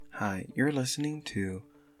Hi, you're listening to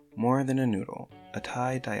More Than a Noodle, a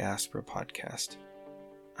Thai diaspora podcast.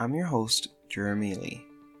 I'm your host, Jeremy Lee,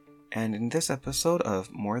 and in this episode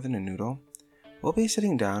of More Than a Noodle, we'll be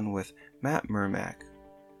sitting down with Matt Murmack.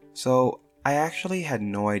 So, I actually had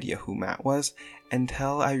no idea who Matt was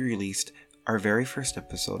until I released our very first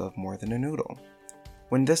episode of More Than a Noodle.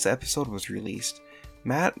 When this episode was released,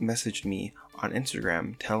 Matt messaged me on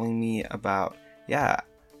Instagram telling me about,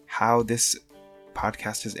 how this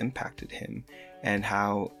podcast has impacted him and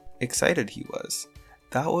how excited he was.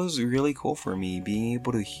 That was really cool for me, being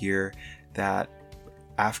able to hear that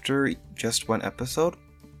after just one episode,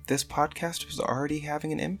 this podcast was already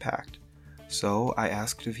having an impact. So I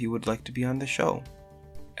asked if he would like to be on the show.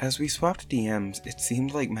 As we swapped DMs, it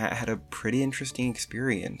seemed like Matt had a pretty interesting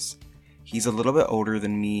experience. He's a little bit older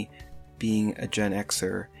than me, being a Gen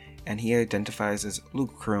Xer, and he identifies as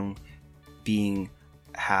Luke Krung, being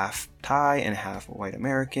half Thai and half white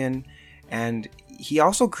American, and he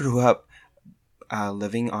also grew up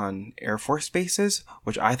living on Air Force bases,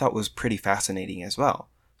 which I thought was pretty fascinating as well.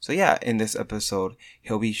 So in this episode,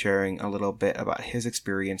 he'll be sharing a little bit about his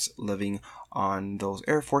experience living on those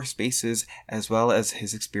Air Force bases, as well as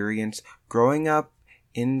his experience growing up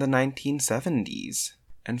in the 1970s.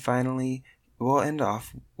 And finally, we'll end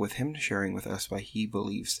off with him sharing with us why he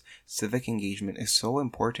believes civic engagement is so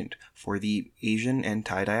important for the Asian and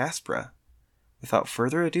Thai diaspora. Without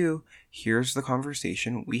further ado, here's the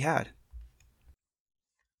conversation we had.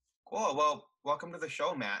 Cool. Well, welcome to the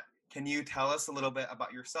show, Matt. Can you tell us a little bit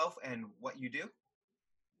about yourself and what you do?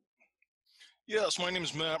 Yes, my name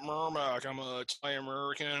is Matt Murmack. I'm a Thai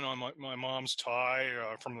American. My mom's Thai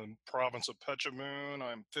from the province of Phetchabun.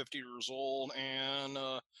 I'm 50 years old, and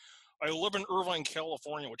I live in Irvine,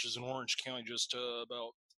 California, which is in Orange County, just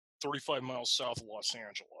about 35 miles south of Los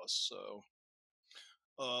Angeles. So,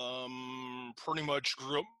 pretty much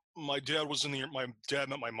grew up. My dad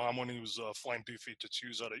met my mom when he was flying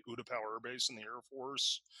B-52s out of Utapao Air Base in the Air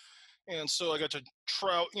Force, and so I got to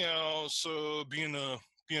trout. So being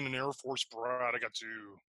an Air Force brat, I got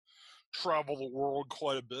to travel the world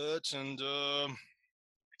quite a bit, and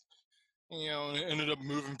ended up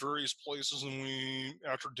moving various places. And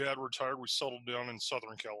after Dad retired, we settled down in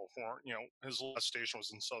Southern California. His last station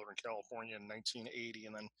was in Southern California in 1980,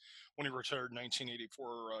 and then when he retired in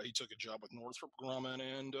 1984, he took a job with Northrop Grumman,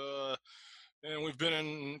 and we've been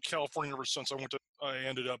in California ever since. I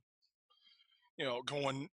ended up,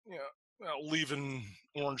 going, leaving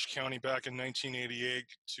Orange County back in 1988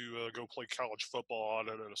 to go play college football out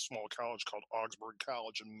at a small college called Augsburg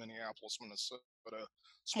College in Minneapolis, Minnesota, a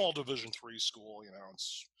small Division III school.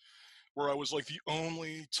 It's where I was like the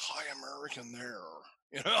only Thai American there.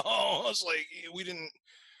 I was like, we didn't.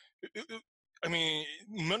 I mean,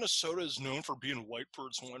 Minnesota is known for being white for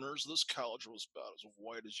its winters. This college was about as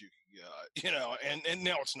white as you could get, and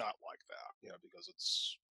now it's not like that, because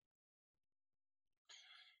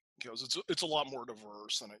it's a lot more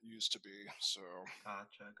diverse than it used to be. So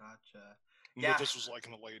Gotcha. But this was like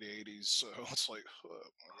in the late 80s, so it's like,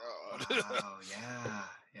 oh my god. Wow,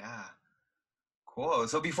 yeah. Cool.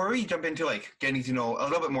 So before we jump into getting to know a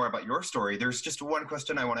little bit more about your story, there's just one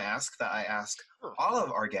question I want to ask that I ask Sure. all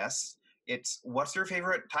of our guests. It's, what's your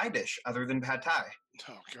favorite Thai dish other than pad Thai?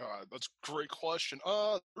 Oh god, that's a great question.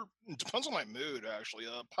 It depends on my mood, actually.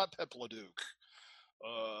 Pat Pet Laduk.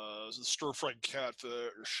 Stir-fried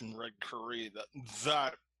catfish and red curry.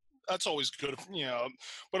 That's always good.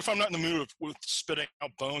 But if I'm not in the mood with spitting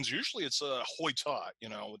out bones, usually it's a hoi tot.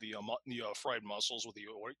 With the fried mussels with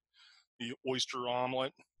the oyster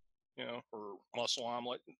omelet. Or mussel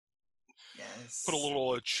omelet. Yes. Put a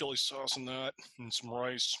little chili sauce in that and some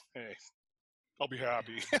rice. Hey, I'll be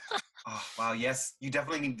happy. Oh, wow. Yes, you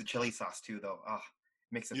definitely need the chili sauce too, though. Oh,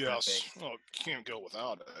 makes it Yes. perfect. Oh, can't go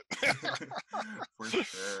without it. For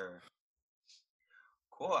sure.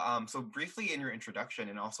 Cool. So briefly in your introduction,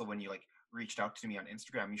 and also when you reached out to me on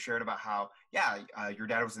Instagram, you shared about how your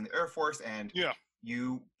dad was in the Air Force, and Yeah.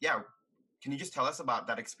 Can you just tell us about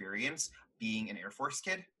that experience being an Air Force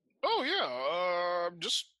kid? Oh yeah.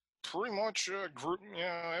 Just pretty much grew.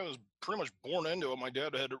 Yeah, I was pretty much born into it. My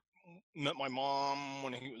dad had met my mom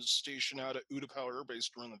when he was stationed out at Utapao Air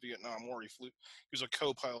Base during the Vietnam War. He was a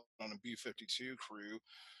co-pilot on a B-52 crew.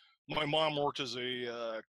 My mom worked as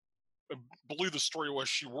I believe the story was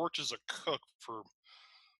she worked as a cook for,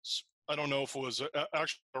 I don't know if it was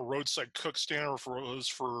actually a roadside cook stand or if it was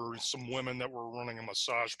for some women that were running a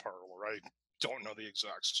massage parlor. I don't know the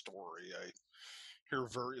exact story. I hear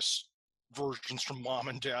various versions from mom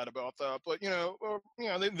and dad about that, but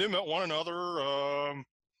they met one another.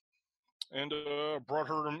 and brought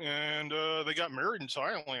her to, and they got married in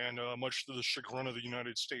Thailand, much to the chagrin of the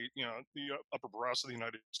United States, the upper brass of the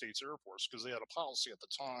United States Air Force, because they had a policy at the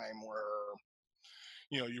time where,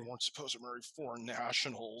 you weren't supposed to marry foreign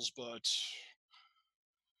nationals, but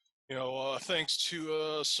thanks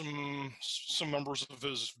to some members of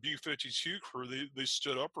his B-52 crew, they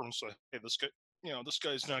stood up and said, "Hey, this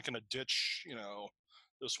guy's not going to ditch,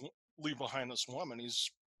 this leave behind this woman. He's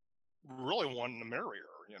really wanting to marry her,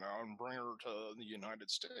 and bring her to the United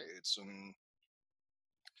States."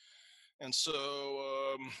 And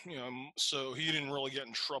so, so he didn't really get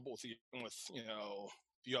in trouble with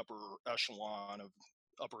the upper echelon of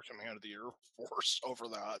upper command of the Air Force over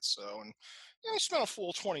that. So, and he spent a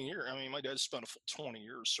full 20 years. I mean, my dad spent a full 20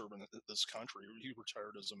 years serving this country. He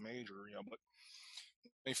retired as a major, but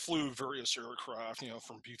they flew various aircraft,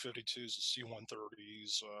 from B-52s to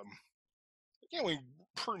C-130s. We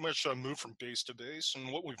pretty much moved from base to base.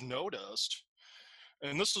 And what we've noticed,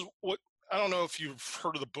 and this is what, I don't know if you've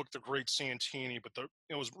heard of the book The Great Santini, but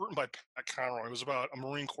it was written by Pat Conroy. It was about a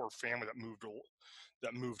Marine Corps family that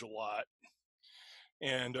moved a lot.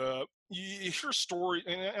 And you hear stories,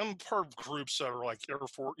 and I'm part of groups that are like Air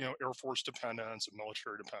Force dependents and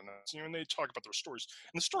military dependents, and they talk about their stories.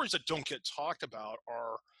 And the stories that don't get talked about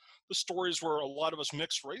are the stories where a lot of us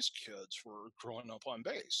mixed race kids were growing up on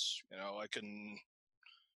base. I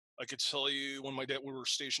could tell you when we were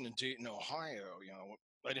stationed in Dayton, Ohio.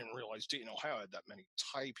 I didn't realize Dayton, Ohio had that many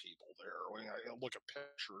Thai people there. When I look at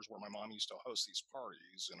pictures where my mom used to host these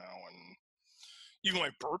parties, and even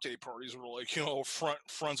my birthday parties were like,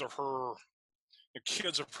 friends of her, the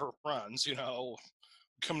kids of her friends,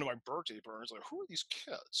 come to my birthday parties like, who are these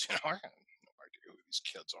kids? I had no idea who these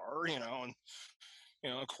kids are,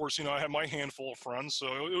 and of course, I had my handful of friends,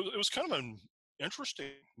 so it was kind of an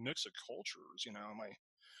interesting mix of cultures.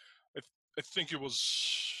 I think it was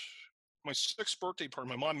my 6th birthday party.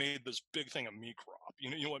 My mom made this big thing of meat crop.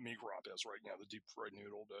 You know what meat crop is, right? The deep fried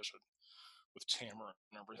noodle dish with tamarind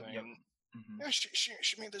and everything. Yep. And Mm-hmm. yeah,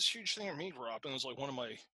 she made this huge thing of meat crop, and it was like one of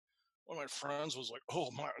my friends was like, "Oh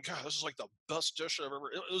my god, this is like the best dish I've ever."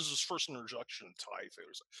 It was his first introduction to Thai food. He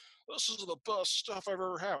was like, "This is the best stuff I've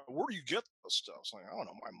ever had. Where do you get this stuff?" I was like, "I don't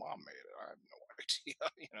know. My mom made it. I have no idea."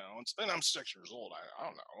 And I'm 6 years old. I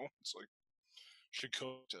don't know. It's like she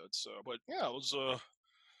cooked it. So, but yeah, it was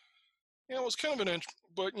kind of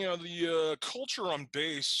but the culture on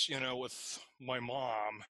base, with my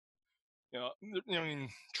mom. I mean,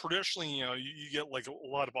 traditionally, you get like a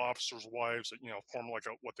lot of officers' wives that, form like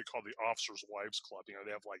what they call the officers' wives club. They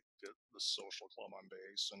have like the social club on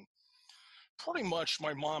base. And pretty much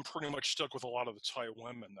my mom pretty much stuck with a lot of the Thai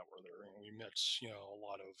women that were there. We met, a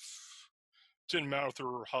lot of, didn't matter if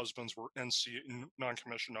their husbands were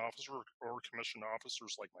non-commissioned officers or commissioned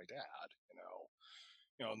officers like my dad,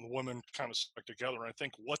 and the women kind of stuck together. And I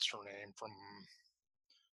think, what's her name from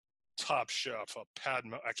Top Chef,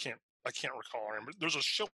 Padma, I can't recall her name, but there's a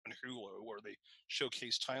show on Hulu where they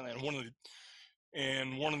showcase Thailand. One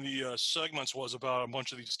of the segments was about a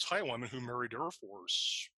bunch of these Thai women who married Air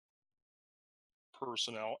Force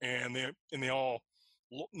personnel, and they all,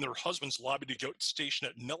 their husbands lobbied to go station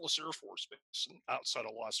at Nellis Air Force Base outside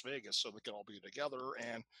of Las Vegas so they could all be together.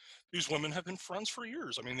 And these women have been friends for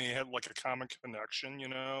years. I mean, they had like a common connection,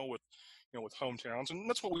 with hometowns, and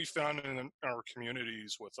that's what we found in our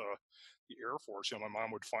communities with the Air Force. My mom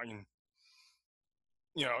would find,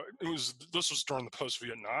 this was during the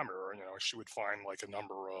post-Vietnam era. She would find like a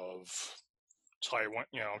number of Thai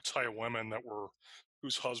women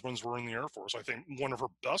whose husbands were in the Air Force. I think one of her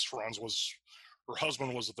best friends was, her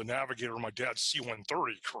husband was the navigator of my dad's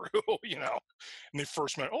C-130 crew, and they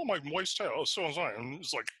first met. Oh, my wife's Thai. Oh, so was I. And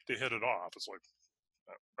it's like they hit it off. It's like,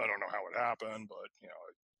 I don't know how it happened, but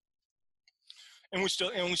and we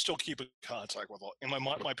still keep in contact with all. And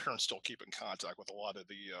my parents still keep in contact with a lot of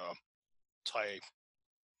the Thai.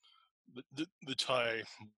 The Thai,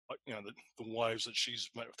 the wives that she's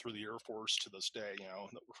met through the Air Force to this day,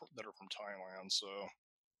 that are from Thailand. So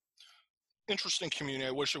interesting community.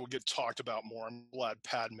 I wish it would get talked about more. I'm glad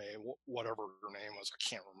Padme, whatever her name was, I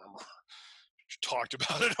can't remember, talked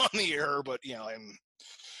about it on the air, but I'm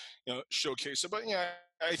showcase it. But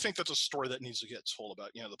I think that's a story that needs to get told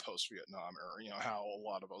about the post-Vietnam era. How a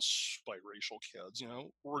lot of us biracial kids,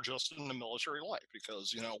 were just in the military life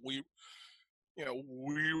because we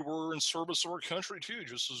were in service of our country too,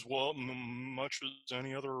 just as well much as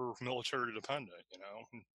any other military dependent.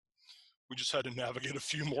 We just had to navigate a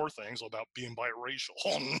few more things about being biracial,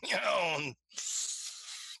 and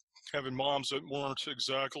having moms that weren't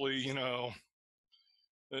exactly,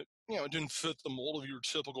 that it didn't fit the mold of your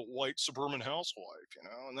typical white suburban housewife,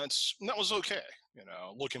 and that was okay,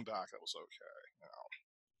 looking back, that was okay,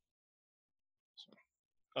 so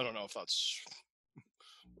I don't know if that's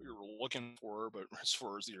what you were looking for, but as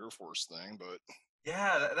far as the Air Force thing, but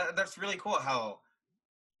Yeah, that's really cool. How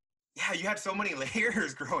yeah, you had so many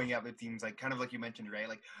layers growing up. It seems like kind of like you mentioned, right?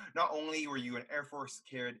 Like not only were you an Air Force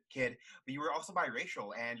kid, but you were also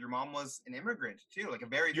biracial, and your mom was an immigrant too, like a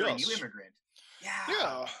very new yes. immigrant. Yeah.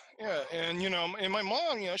 Yeah, yeah, and and my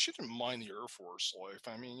mom, she didn't mind the Air Force life.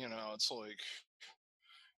 I mean, it's like,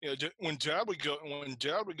 when Dad would go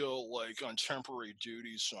like on temporary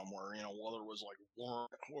duty somewhere, whether it was like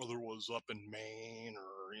whether it was up in Maine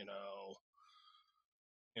or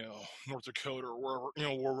North Dakota or wherever,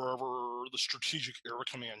 wherever the Strategic Air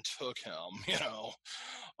Command took him,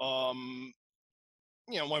 um,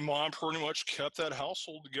 my mom pretty much kept that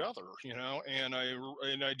household together, and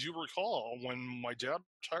I do recall when my dad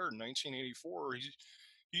retired in 1984,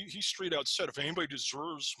 he straight out said, if anybody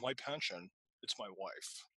deserves my pension, it's my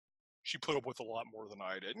wife. She put up with a lot more than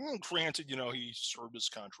I did. And granted, he served his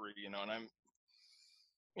country, and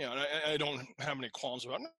and I don't have any qualms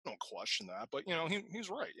about it. I don't question that, but he's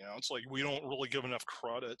right. It's like we don't really give enough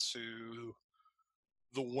credit to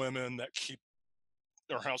the women that keep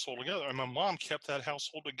our household together. And my mom kept that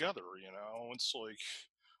household together. It's like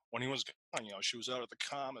when he was gone, she was out at the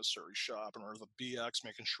commissary shopping or the BX,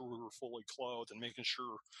 making sure we were fully clothed and making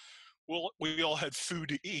sure we all had food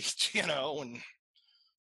to eat. And that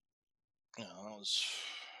was,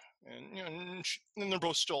 and they're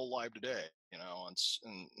both still alive today. And I'm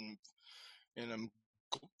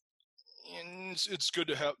and it's good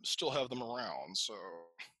to still have them around. So,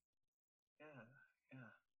 Yeah, yeah,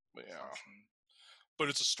 but that's yeah, awesome. but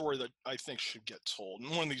it's a story that I think should get told.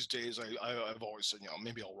 And one of these days, I've always said,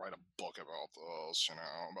 maybe I'll write a book about this,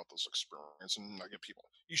 about this experience, and I get people,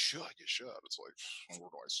 you should. It's like, where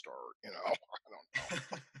do I start? I don't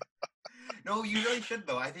know. No, you really should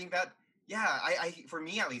though. I think that yeah, I for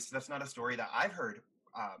me at least, that's not a story that I've heard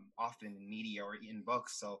often in media or in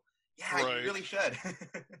books. So yeah, you Right. really should.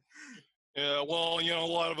 Yeah. Well, a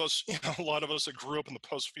lot of us, a lot of us that grew up in the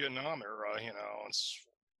post-Vietnam era,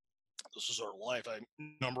 this is our life.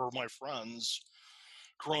 Number of my friends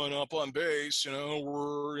growing up on base,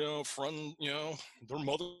 were friend, their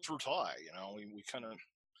mothers were Thai. We kind of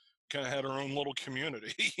had our own little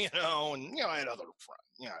community, and I had other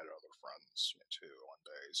friends, too on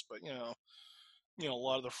base, but a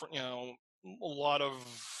lot of a lot of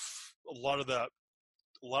a lot of that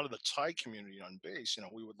a lot of the Thai community on base,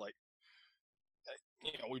 we would like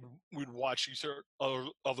we'd watch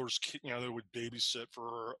others, they would babysit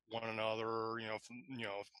for one another,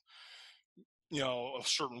 a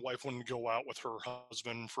certain wife wouldn't go out with her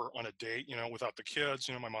husband on a date, without the kids.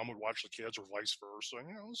 My mom would watch the kids, or vice versa.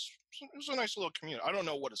 It was a nice little community. I don't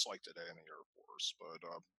know what it's like today in the Air Force, but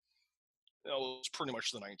it was pretty much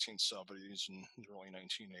the 1970s and the early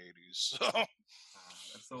 1980s. So. Wow,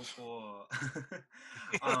 that's so cool.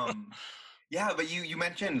 um, yeah, but you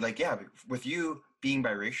mentioned like yeah, with you being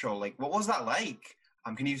biracial, like what was that like?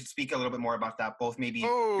 Can you speak a little bit more about that? Both maybe your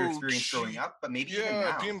Oh, experience growing gee, up, but maybe even yeah,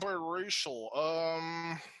 now. being biracial.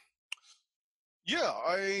 Yeah,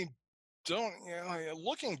 I don't.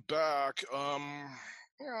 Looking back,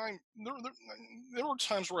 there were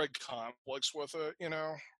times where I had conflicts with it.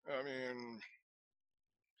 I mean,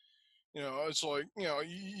 it's like,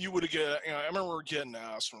 you would get. I remember getting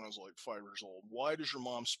asked when I was like 5 years old, "Why does your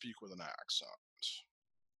mom speak with an accent?"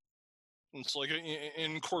 And it's like,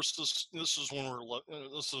 and of course, this is when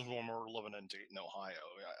this is when we're living in Dayton, Ohio,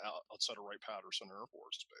 outside of Wright-Patterson Air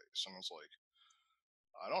Force Base, and it's like,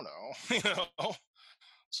 I don't know,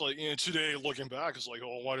 It's like, today looking back, it's like,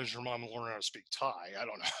 oh, why does your mom learn how to speak Thai? I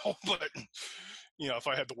don't know, but if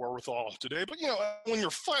I had the wherewithal today, but when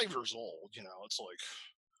you're 5 years old, it's like,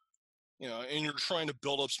 and you're trying to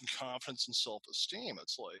build up some confidence and self-esteem.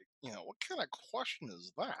 It's like, what kind of question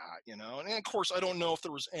is that? And of course, I don't know if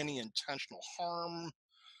there was any intentional harm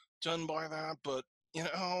done by that, but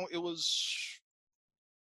it was.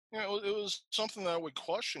 It was something that I would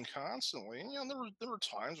question constantly. And there were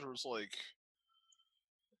times where it's like,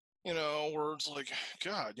 where it's like,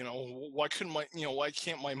 God, why can't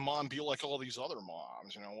my mom be like all these other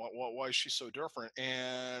moms? Why is she so different?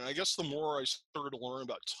 And I guess the more I started to learn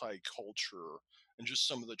about Thai culture and just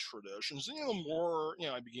some of the traditions, the more,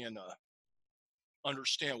 I began to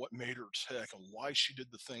understand what made her tick and why she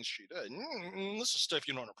did the things she did. And this is stuff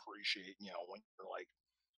you don't appreciate, when you're like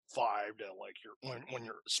 5 to like when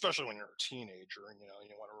you're, especially when you're a teenager, and you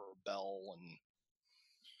want to rebel and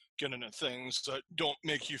get into things that don't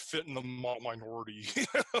make you fit in the minority.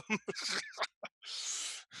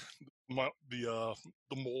 the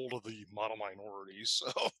mold of the model minority.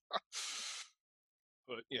 So,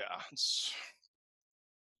 but yeah, it's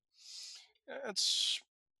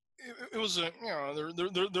it was a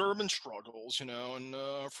there have been struggles, and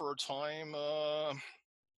for a time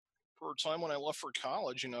when I left for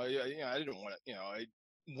college, I didn't want to, I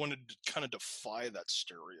wanted to kind of defy that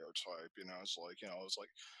stereotype. It's like, it's like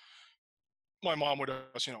my mom would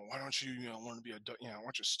ask, why don't you, learn to be why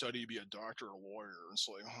don't you study, be a doctor or a lawyer? And it's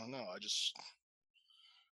like, oh no,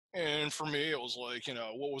 and for me, it was like,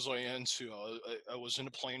 what was I into? I was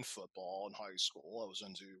into playing football in high school.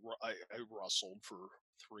 I wrestled for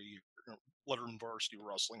 3 years, lettered in varsity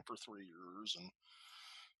wrestling for 3 years, and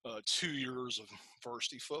 2 years of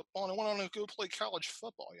varsity football, and I went on to go play college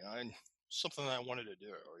football. And something that I wanted to do.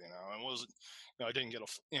 It wasn't. I didn't get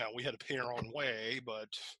we had to pay our own way, but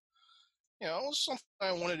it was something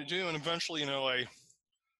I wanted to do. And eventually, I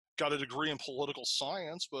got a degree in political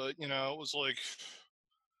science, but it was like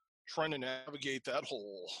trying to navigate that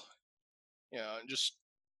whole, just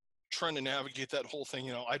trying to navigate that whole thing.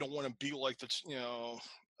 I don't want to be like the,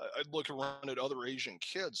 I'd look around at other Asian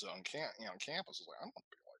kids on campus. Like, I don't want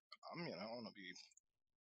to be like them. I want to be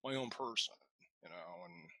my own person,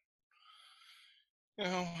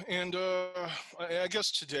 and I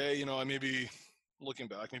guess today, I maybe looking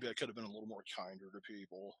back, maybe I could have been a little more kinder to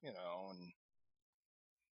people, and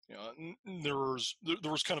there was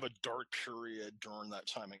kind of a dark period during that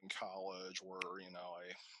time in college where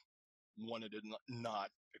I wanted to not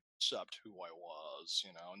accept who I was,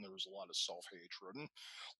 and there was a lot of self-hatred, and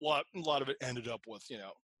a lot of it ended up with,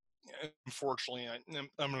 unfortunately, I'm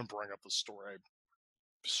going to bring up the story. I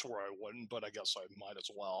swore I wouldn't, but I guess I might as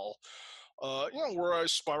well. Where I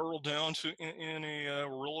spiraled down to in a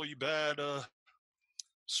really bad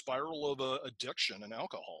spiral of addiction and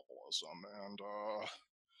alcoholism, and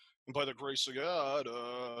by the grace of God,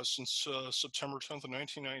 since September 10th of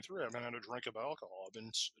 1993, I haven't had a drink of alcohol. I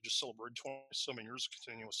just celebrated 27 years of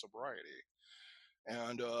continuous sobriety.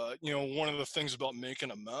 And one of the things about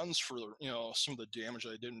making amends for some of the damage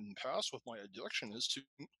I did in the past with my addiction is to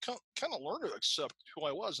kind of learn to accept who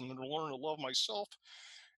I was, and then to learn to love myself,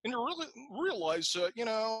 and to really realize that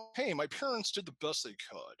hey, my parents did the best they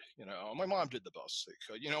could. My mom did the best they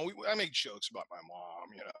could. I make jokes about my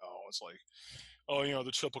mom. It's like, oh,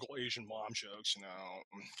 the typical Asian mom jokes,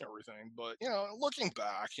 everything. But looking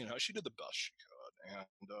back, she did the best she could,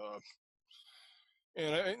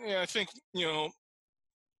 and I think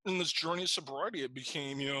in this journey of sobriety, it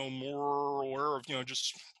became more aware of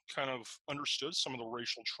just kind of understood some of the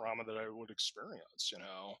racial trauma that I would experience,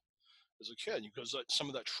 as a kid, because some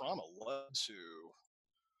of that trauma led to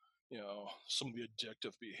some of the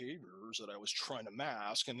addictive behaviors that I was trying to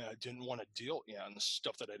mask and that I didn't want to deal, and the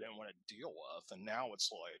stuff that I didn't want to deal with. And now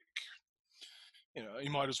it's like,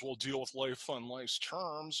 you might as well deal with life on life's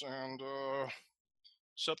terms and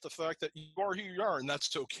accept the fact that you are who you are, and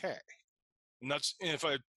that's okay. And if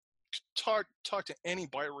I talk to any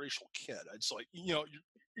biracial kid, it's like, you're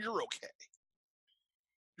okay.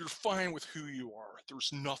 You're fine with who you are.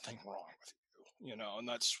 There's nothing wrong with you, and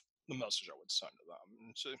that's the message I would send to them.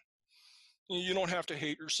 And so, you don't have to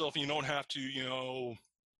hate yourself. You don't have to,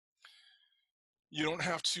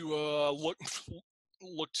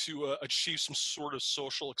 look to achieve some sort of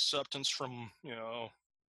social acceptance from,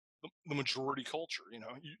 the majority culture.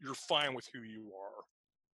 You're fine with who you are,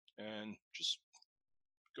 and just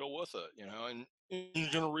go with it. And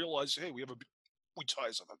you're gonna realize, hey, we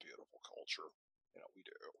ties up a beautiful culture. We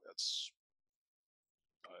do. That's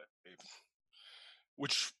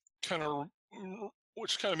which kind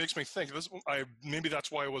of makes me think this. Maybe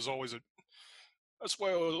that's why I was always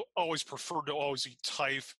preferred to always eat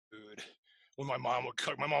Thai food when my mom would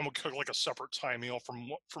cook. My mom would cook like a separate Thai meal from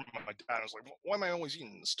my dad. I was like, why am I always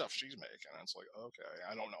eating the stuff she's making? And it's like, okay,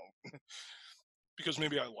 I don't know, because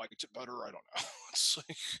maybe I liked it better. I don't know. It's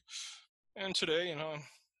like, and today,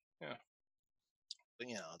 yeah, but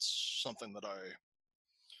yeah, it's something that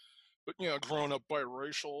but growing up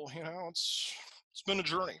biracial, it's been a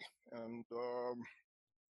journey, and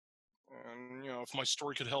if my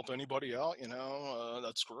story could help anybody out,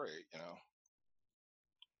 that's great,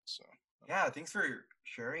 So. Yeah, thanks for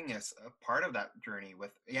sharing us a part of that journey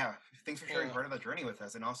with. Yeah, thanks for sharing part of that journey with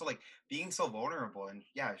us, and also like being so vulnerable and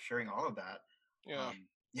sharing all of that. Yeah.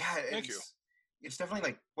 Yeah, Thank you. It's definitely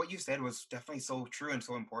like what you said was definitely so true and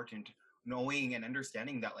so important. Knowing and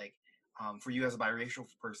understanding that, like, for you as a biracial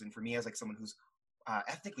person, for me as like someone who's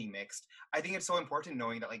ethnically mixed, I think it's so important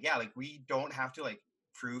knowing that, like, like we don't have to like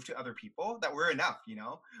prove to other people that we're enough. We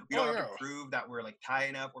don't have to prove that we're like Thai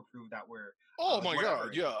enough or prove that we're oh my whatever.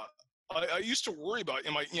 God, yeah. I used to worry about,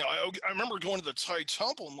 I remember going to the Thai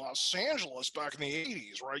temple in Los Angeles back in the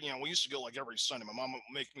 80s, right? We used to go like every Sunday. My mom would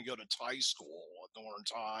make me go to Thai school, learn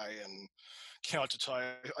Thai and count to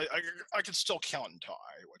Thai. I could still count in Thai,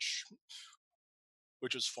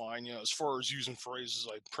 which is fine. As far as using phrases,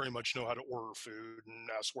 I pretty much know how to order food and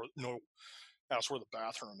ask where the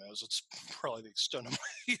bathroom is. It's probably the extent of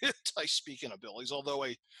my Thai speaking abilities. Although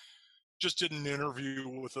I just did an interview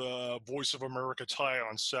with Voice of America Thai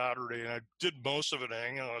on Saturday, and I did most of it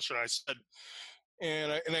in English. And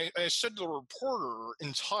I said to the reporter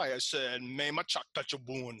in Thai, I said, "May machak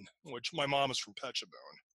Pechabun," which my mom is from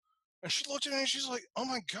Pechabun. And she looked at me and she's like, "Oh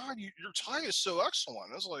my God, your Thai is so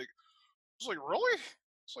excellent." I was like, "Really?"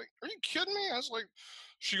 It's like, "Are you kidding me?" I was like,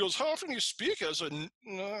 she goes, "How often do you speak?" I said,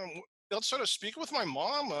 "No, outside of speaking with my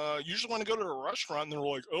mom, usually when I go to a restaurant and they're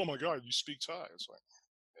like, 'Oh my God, you speak Thai.'" It's like,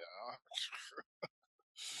 yeah.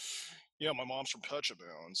 Yeah, my mom's from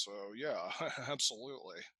Pechabun, so yeah,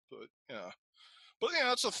 absolutely. But yeah,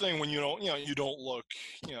 that's the thing when you don't look,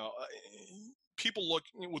 you know, uh, people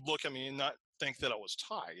would look at me and not think that I was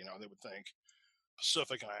Thai. They would think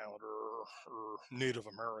Pacific Islander or Native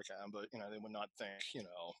American, but they would not think,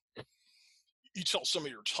 you tell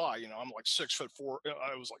somebody you're Thai, I'm like 6'4".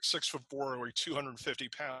 I was like 6'4", or 250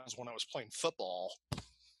 pounds when I was playing football,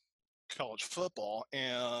 college football,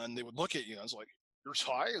 and they would look at you. And I was like, "You're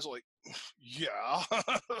Thai?" It's like, "Yeah."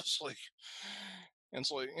 It's like, and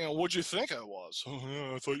it's like, what'd you think I was? "Oh,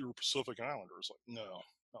 yeah, I thought you were Pacific Islander." It's like, no,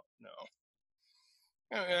 no, no.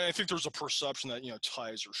 And I think there's a perception that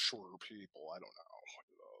Thais are shorter people. I don't know what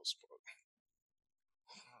it is, but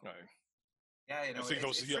Wow. Yeah, I think that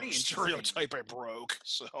was it's the pretty interesting. stereotype I broke.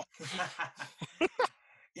 So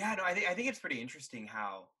Yeah, no, I think it's pretty interesting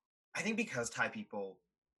how I think because Thai people,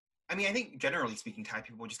 I mean, I think generally speaking, Thai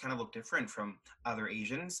people just kind of look different from other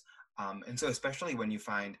Asians, and so especially when you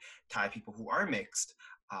find Thai people who are mixed,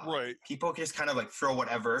 right. people just kind of like throw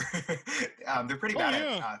whatever. They're pretty Oh bad at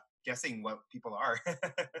yeah. guessing what people are.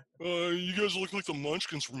 You guys look like the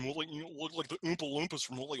Munchkins from Willy. You look like the Oompa Loompas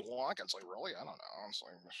from Willy Wonka. It's like, really? I don't know. It's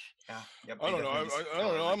like, Yeah, yep, I they don't know. definitely just I throw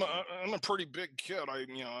don't know. everything. I'm a pretty big kid. I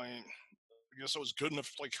guess I was good enough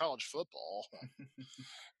to play college football.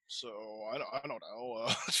 So I don't know.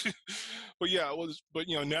 But yeah, it was. But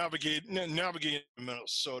navigating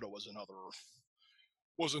Minnesota was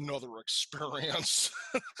another experience.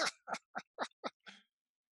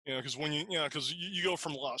 Because because you go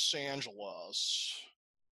from Los Angeles,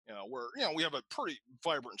 where we have a pretty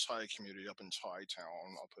vibrant Thai community up in Thai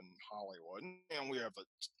Town, up in Hollywood, and we have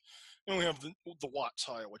the Wat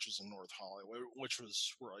Thai, which is in North Hollywood, which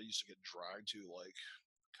was where I used to get dragged to like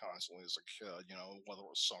constantly as a kid. Whether it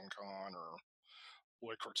was SungCon or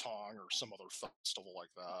Loy Krathong or some other festival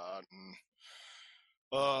like that, and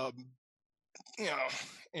um,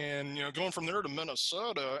 you know, going from there to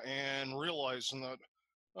Minnesota and realizing that,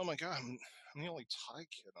 oh my God, I'm the only Thai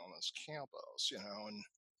kid on this campus,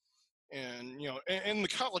 and the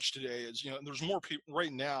college today is, there's more people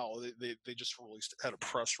right now. They just had a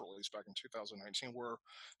press release back in 2019 where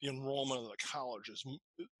the enrollment of the college is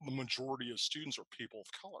the majority of students are people of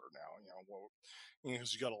color now.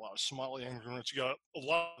 Because you got a lot of Somali immigrants, you got a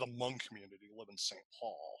lot of the Hmong community live in St.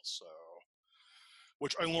 Paul, so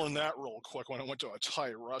which I learned that real quick when I went to a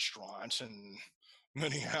Thai restaurant in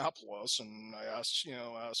Minneapolis, and I asked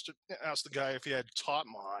the guy if he had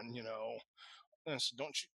Topman, and I said,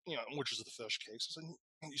 "Don't you, which is the fish cakes?" I said,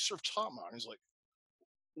 "You serve Topman." He's like,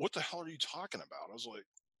 "What the hell are you talking about?" I was like,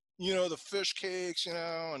 "The fish cakes, and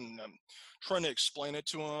I'm trying to explain it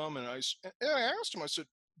to him, and I asked him, I said,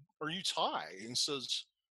 "Are you Thai?" And he says,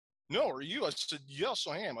 "No, are you?" I said, "Yes,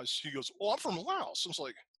 I am." He goes, "Well, I'm from Laos." I was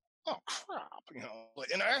like, "Oh crap,"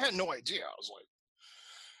 and I had no idea. I was like,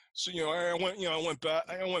 so I went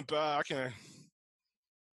back, and I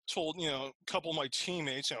told a couple of my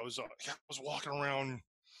teammates. I was walking around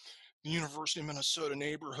the University of Minnesota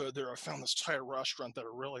neighborhood there. I found this Thai restaurant that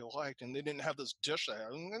I really liked, and they didn't have this dish they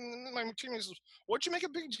had. And my teammates says, "What'd you make a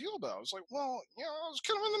big deal about?" I was like, "Well, I was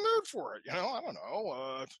kind of in the mood for it. I don't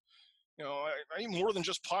know. I eat more than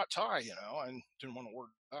just pot Thai. I didn't want to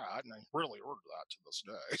order that, and I rarely order that to this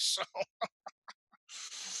day." So,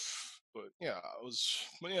 but yeah, it was.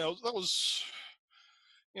 But yeah, that was.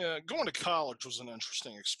 Yeah, going to college was an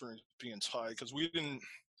interesting experience being Thai because we didn't.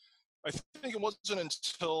 I think it wasn't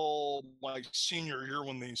until my senior year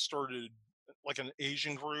when they started like an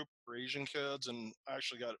Asian group for Asian kids, and I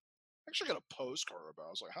actually got a postcard about it. I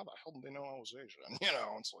was like, "How the hell did they know I was Asian?"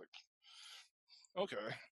 It's like,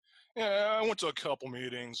 okay. Yeah, I went to a couple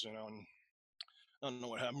meetings, and I don't know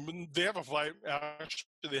what happened. But they have a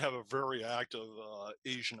actually they have a very active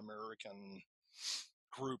Asian American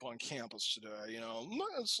group on campus today.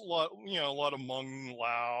 It's a lot. A lot of Hmong,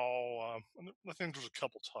 Lao. I think there's a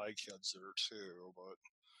couple Thai kids there too.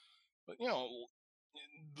 But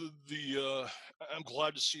the I'm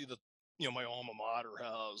glad to see that my alma mater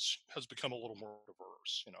has become a little more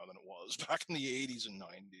diverse, than it was back in the '80s and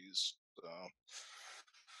 '90s. So,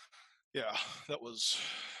 yeah, that was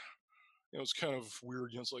it was kind of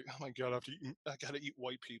weird. It's like, oh my god, I got to eat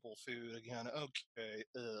white people food again. Okay,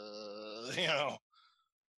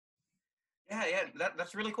 Yeah,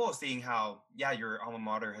 that's really cool seeing how, yeah, your alma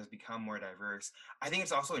mater has become more diverse. I think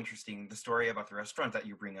it's also interesting the story about the restaurant that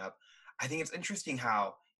you bring up. I think it's interesting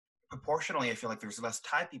how proportionally I feel like there's less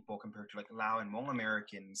Thai people compared to like Lao and Hmong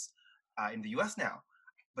Americans in the US now.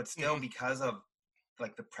 But still, hmm because of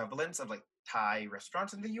like the prevalence of like Thai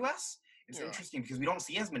restaurants in the US, it's yeah, interesting because we don't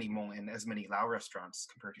see as many Hmong and as many Lao restaurants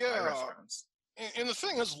compared to Thai yeah. restaurants. And the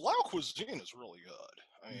thing is, Lao cuisine is really good.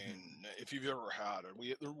 I Hmm. mean, if you've ever had it,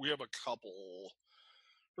 we have a couple.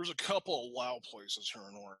 There's a couple of Lao places here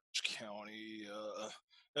in Orange County.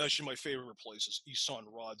 Actually, my favorite place is Isan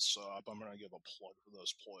Rod Sop. I'm gonna give a plug for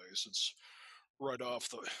this place. Right off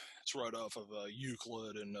the, it's right off of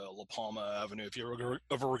Euclid and La Palma Avenue. If you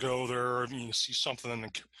ever go there and you see something,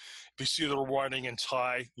 if you see the writing in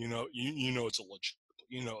Thai, you know it's a legit.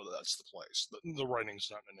 You know that's the place. The writing's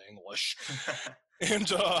not in English, and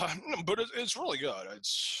but it's really good.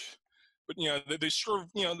 But they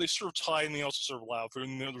serve they serve Thai and they also serve Lao food.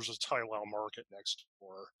 And there's a Thai Lao market next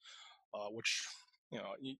door, which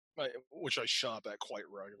which I shop at quite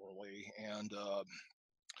regularly. And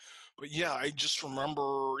but yeah, I just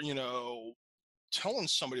remember telling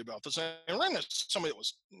somebody about this. I ran into somebody that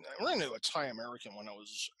was I ran into a Thai American when I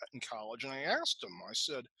was in college, and I asked him. I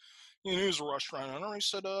said, he was a restaurant owner. He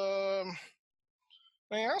said, I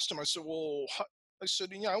asked him. I said, well, I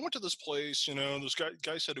said, yeah, I went to this place. This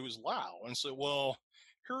guy said it was Lao, and I said, well,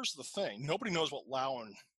 here's the thing. Nobody knows what Lao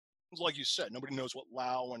and, like you said, nobody knows what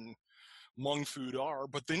Lao and Hmong food are,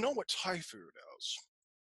 but they know what Thai food is.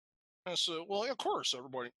 And I said, well, yeah, of course,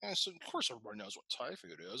 everybody. And I said, of course, everybody knows what Thai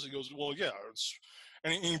food is. He goes, well, yeah, it's,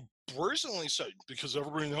 and he brazenly said, because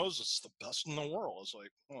everybody knows it's the best in the world. I was like,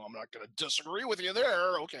 well, I'm not going to disagree with you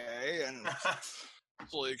there, okay? And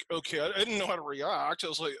it's like, okay, I didn't know how to react. I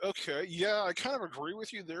was like, okay, yeah, I kind of agree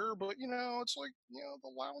with you there, but it's like, the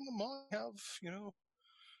Lao and the Hmong have,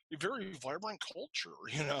 a very vibrant culture,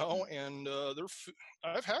 and their food,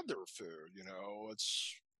 I've had their food,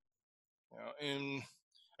 it's, and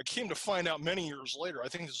I came to find out many years later, I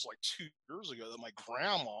think this is like 2 years ago, that my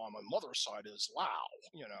grandma on my mother's side is Lao,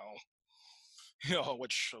 you know,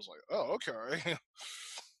 which I was like, oh, okay.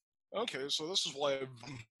 Okay, so this is why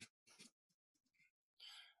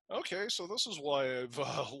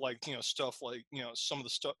like stuff like some of the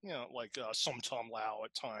stuff like some Tom Lao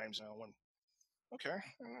at times when okay,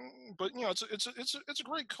 but it's a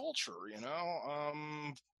great culture,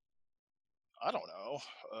 I don't know,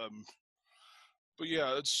 um, but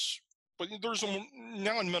yeah, but there's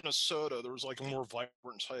now in Minnesota there's like a more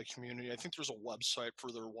vibrant Thai community. I think there's a website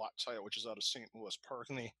for their Wat Thai, which is out of St. Louis Park,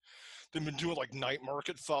 and they've been doing like night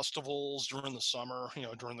market festivals during the summer,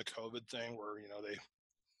 during the COVID thing, where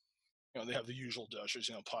they have the usual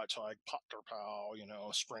dishes, pad thai, pot pao,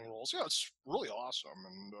 spring rolls. Yeah, it's really awesome.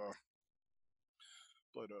 And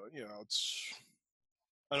it's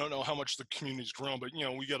I don't know how much the community's grown, but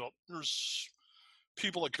there's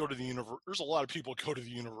people that go to the There's a lot of people that go to the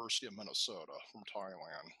University of Minnesota from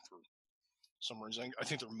Thailand for some reason. I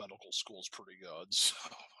think their medical school is pretty good. So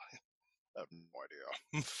I have no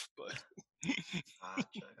idea, but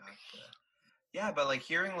Gotcha. Yeah, but like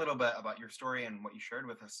hearing a little bit about your story and what you shared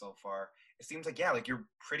with us so far, it seems like, yeah, like you're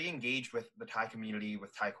pretty engaged with the Thai community,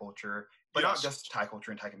 with Thai culture, but not yes. just Thai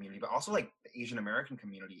culture and Thai community, but also like the Asian American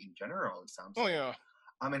community in general, it sounds Oh like. yeah.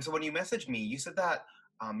 And so when you messaged me, you said that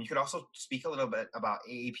you could also speak a little bit about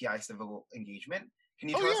AAPI civil engagement. Can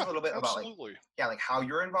you Oh tell us a yeah. little bit about like, Absolutely. yeah, like how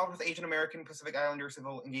you're involved with Asian American Pacific Islander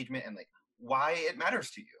civil engagement and like why it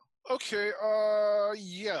matters to you? Okay,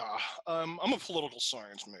 yeah. I'm a political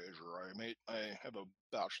science major. I have a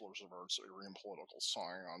bachelor's of arts degree in political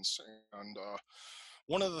science, and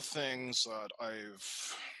one of the things that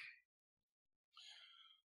I've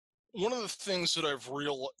one of the things that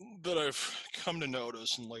I've come to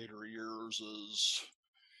notice in later years is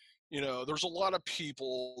there's a lot of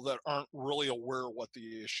people that aren't really aware what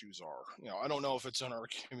the issues are. I don't know if it's in our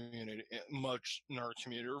community, much in our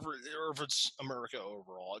community, or if it's America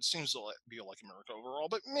overall. It seems to be like America overall,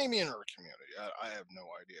 but maybe in our community. I have no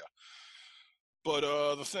idea. But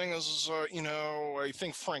the thing is I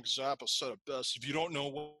think Frank Zappa said it best. If you don't know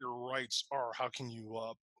what your rights are,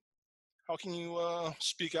 how can you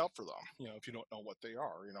speak out for them? If you don't know what they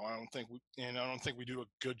are. I don't think we do a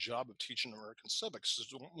good job of teaching American civics.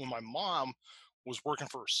 When my mom was working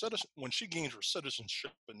for a citizen, when she gained her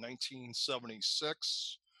citizenship in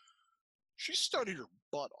 1976, she studied her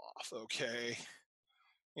butt off. Okay,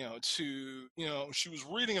 she was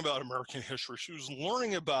reading about American history. She was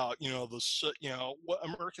learning about, what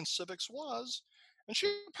American civics was, and she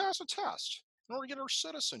passed a test in order to get her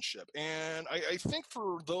citizenship. And I think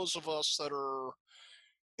for those of us that are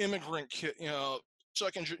immigrant kid, the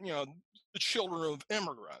children of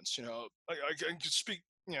immigrants, I can speak,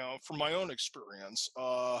 from my own experience.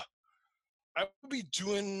 I would be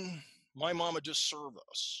doing my mom a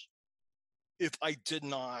disservice if I did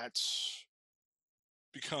not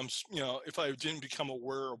if I didn't become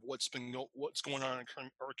aware of what's going on in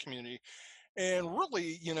our community, and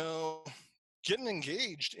really, getting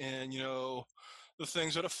engaged in, the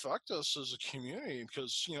things that affect us as a community.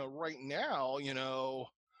 Because, right now,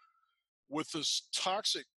 with this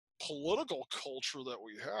toxic political culture that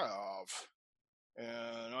we have,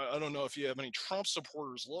 and I don't know if you have any Trump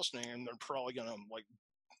supporters listening, and they're probably gonna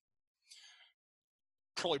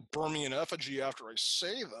probably burn me in effigy after I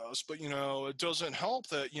say this, but it doesn't help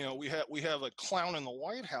that we have a clown in the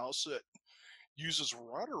White House that uses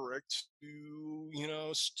rhetoric to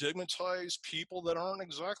stigmatize people that aren't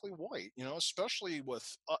exactly white, especially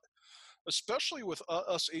with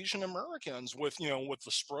us Asian Americans, with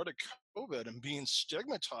the spread of COVID and being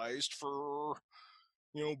stigmatized for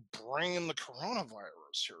bringing the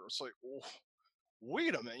coronavirus here. It's like, well,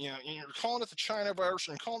 wait a minute, you're calling it the China virus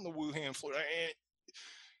and calling it the Wuhan flu.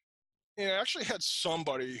 I actually had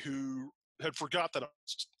somebody who had forgot that I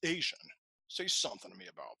was Asian say something to me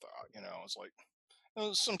about that. It's like,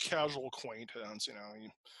 some casual acquaintance.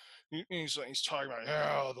 He's talking about,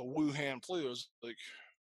 yeah, the Wuhan flu. Is like,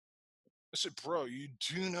 I said, bro, you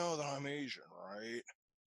do know that I'm Asian, right?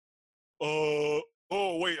 Oh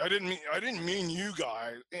wait, I didn't mean you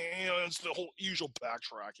guys. It's the whole usual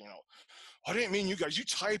backtrack. I didn't mean you guys. You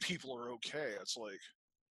Thai people are okay. It's like,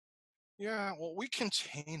 yeah, well, we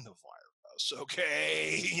contain the virus,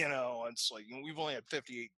 okay? It's like, we've only had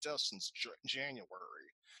 58 deaths since January,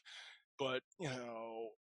 but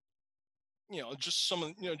just some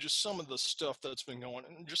of the stuff that's been going,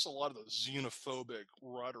 and just a lot of the xenophobic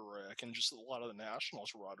rhetoric, and just a lot of the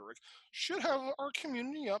nationalist rhetoric should have our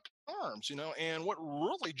community up in arms. And what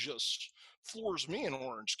really just floors me in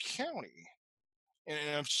Orange County, and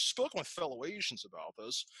I've spoken with fellow Asians about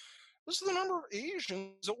this is the number of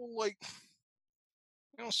Asians that will, like,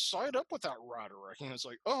 side up with that rhetoric. And it's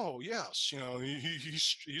like, oh yes,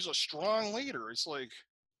 he's a strong leader. It's like,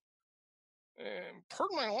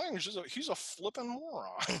 pardon my language, he's a flippin'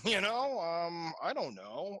 moron. I don't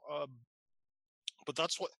know, but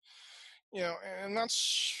that's what, and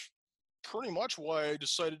that's pretty much why I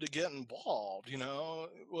decided to get involved. It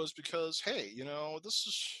was because, hey, this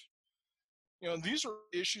is, these are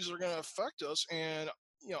issues that are going to affect us. And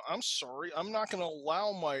I'm sorry, I'm not going to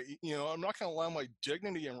allow my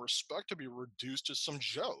dignity and respect to be reduced to some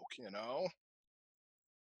joke.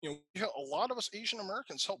 A lot of us Asian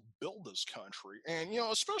Americans helped build this country, and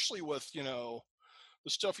especially with the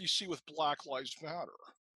stuff you see with Black Lives Matter.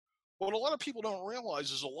 What a lot of people don't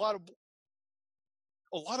realize is a lot of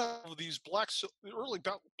these early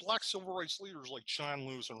black civil rights leaders like John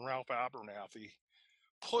Lewis and Ralph Abernathy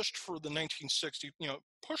pushed for the 1960,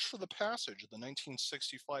 pushed for the passage of the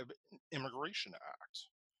 1965 Immigration Act.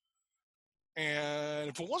 And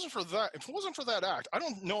if it wasn't for that act, I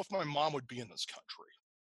don't know if my mom would be in this country.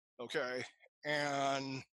 Okay,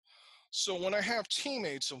 and so when I have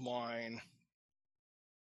teammates of mine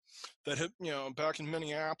that have, back in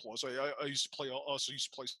Minneapolis, I used to play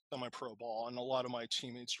semi-pro ball, and a lot of my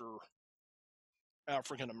teammates are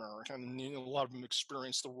African American, and a lot of them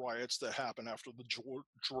experienced the riots that happened after the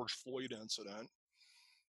George Floyd incident,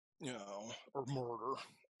 or murder.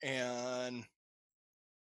 And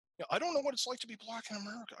I don't know what it's like to be black in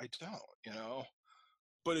America. I don't,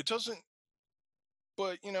 but it doesn't.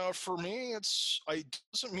 But for me,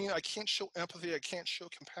 doesn't mean I can't show empathy. I can't show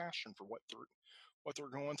compassion for what they're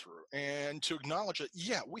going through, and to acknowledge that,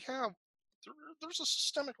 yeah, there's a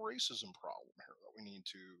systemic racism problem here that we need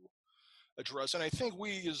to address. And I think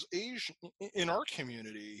we as Asian in our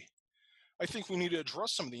community, I think we need to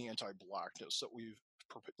address some of the anti-blackness that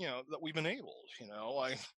we've enabled.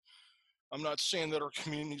 I'm not saying that our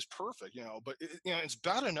community is perfect, but it's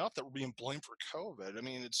bad enough that we're being blamed for COVID. I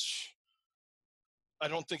mean, I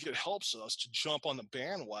don't think it helps us to jump on the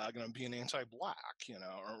bandwagon of being anti-black,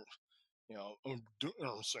 or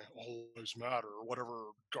saying all lives matter, or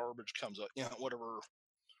whatever garbage comes up, whatever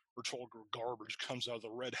we're told garbage comes out of the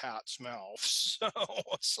red hat's mouth.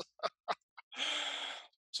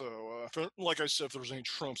 So, like I said, if there's any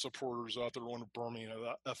Trump supporters out there who want to burn me in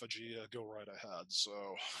an effigy, go right ahead. So,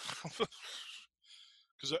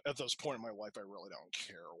 because at this point in my life, I really don't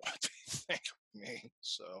care what they think of me.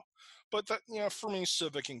 So, but that, for me,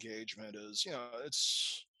 civic engagement is,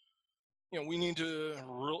 it's, we need to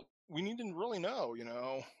really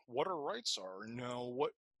know, what our rights are,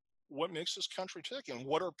 what makes this country tick, and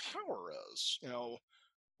what our power is.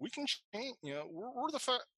 We can change. We're the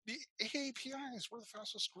AAPIs. We're the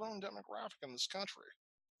fastest growing demographic in this country,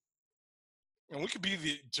 and we could be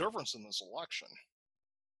the difference in this election.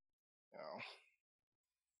 You know,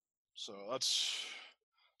 so that's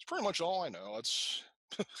pretty much all I know. That's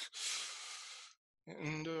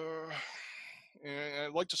and and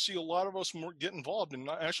I'd like to see a lot of us more get involved. And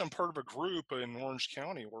actually, I'm part of a group in Orange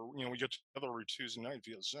County where we get together every Tuesday night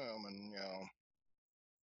via Zoom, and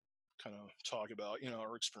kind of talk about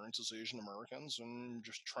our experience as Asian Americans and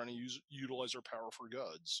just trying to utilize our power for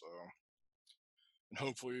good. So, and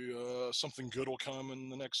hopefully, something good will come in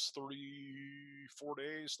the next 34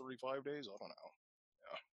 days, 35 days. I don't know.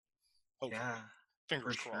 Yeah, hopefully. Yeah, for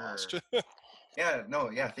Fingers sure. crossed. Yeah, no,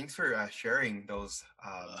 yeah. Thanks for sharing those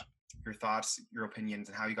your thoughts, your opinions,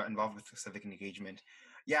 and how you got involved with civic engagement.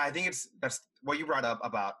 Yeah, I think that's what you brought up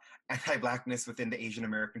about anti-blackness within the Asian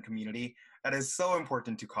American community. That is so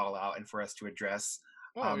important to call out and for us to address,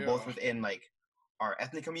 Oh both yeah. within like our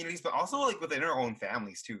ethnic communities, but also like within our own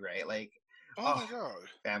families too, right? Like, Oh oh, my God.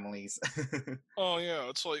 families. Oh yeah.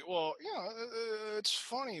 It's like, well, yeah. It's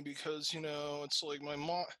funny because it's like my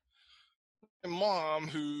mom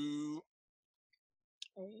who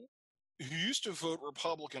used to vote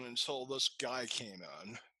Republican until this guy came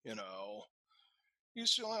in. You know, you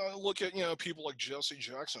used to look at people like Jesse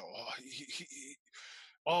Jackson.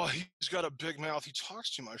 Oh, he's got a big mouth. He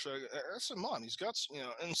talks too much. I said, Mom, he's got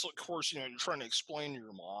and so of course you're trying to explain to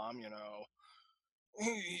your mom.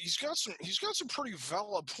 He's got some pretty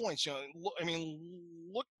valid points. I mean,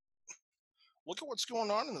 look at what's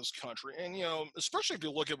going on in this country, and especially if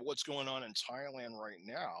you look at what's going on in Thailand right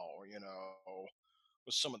now.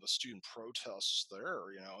 With some of the student protests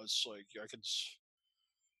there. It's like I could.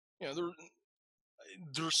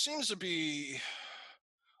 There seems to be,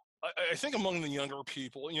 I think, among the younger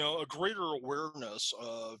people, a greater awareness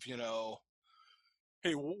of,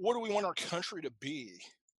 hey, what do we want our country to be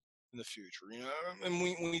in the future? And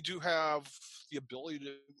we do have the ability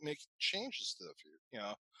to make changes to the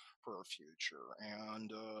future, for our future.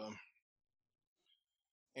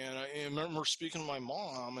 And I remember speaking to my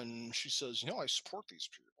mom, and she says, I support these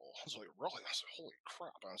people. I was like, really? I said, holy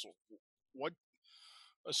crap. I was like, what?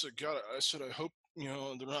 I said, God, I said, I hope,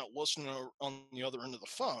 they're not listening on the other end of the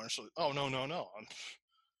phone. She's like, oh, no, no, no.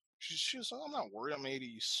 She was like, I'm not worried. I'm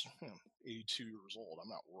 82 years old. I'm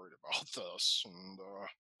not worried about this. And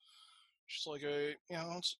she's like,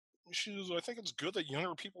 she was, I think it's good that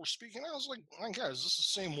younger people are speaking. I was like, my God, is this the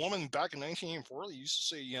same woman back in 1984 that used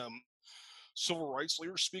to say, civil rights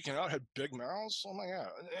leaders speaking out had big mouths? Oh my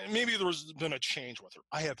God. And maybe there's been a change with her.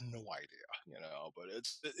 I have no idea, but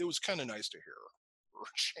it was kind of nice to hear her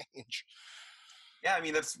change. Yeah, I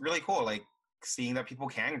mean that's really cool. Like seeing that people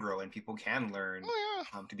can grow and people can learn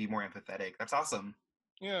Oh to be more empathetic. That's awesome.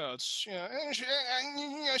 yeah,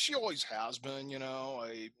 she always has been.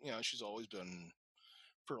 She's always been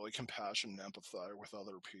fairly compassionate and empathetic with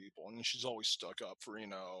other people, and she's always stuck up for you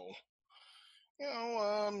know,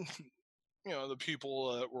 um, the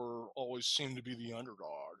people that were always seem to be the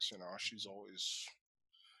underdogs. She's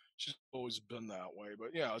always been that way.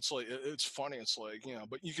 But yeah, it's like it's funny. It's like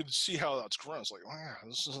but you can see how that's grown. It's like, wow,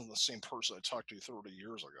 this isn't the same person I talked to 30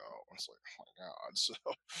 years ago. It's like, oh my God. So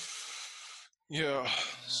yeah,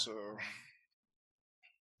 so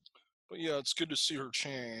but yeah, it's good to see her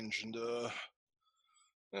change, and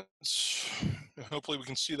it's, hopefully we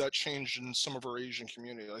can see that change in some of our Asian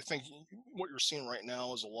community. I think what you're seeing right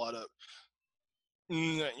now is a lot of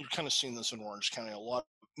you're kind of seeing this in Orange County a lot.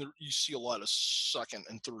 You see a lot of third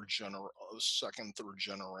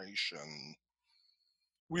generation.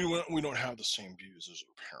 We don't have the same views as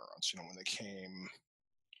our parents. When they came,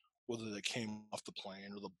 whether they came off the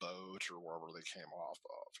plane or the boat or wherever they came off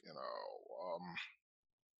of.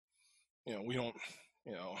 We don't.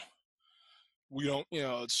 You know, we don't.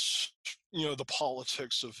 It's the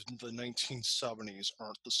politics of the 1970s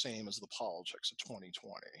aren't the same as the politics of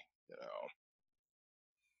 2020.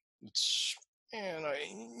 It's and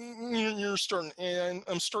you're starting, and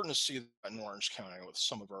I'm starting to see that in Orange County with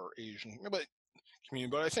some of our Asian but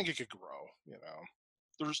community, but I think it could grow.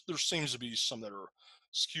 there seems to be some that are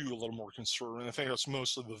skew a little more conservative. I think that's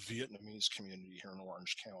mostly the Vietnamese community here in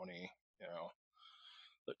Orange County, you know,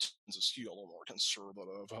 that tends to skew a little more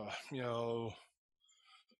conservative. Uh,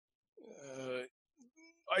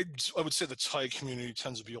 I would say the Thai community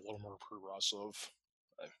tends to be a little more progressive.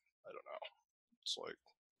 I don't know. It's like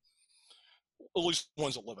at least the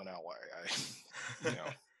ones that live in LA. You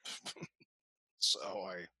know, so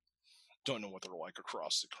I don't know what they're like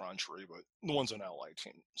across the country, but the ones in LA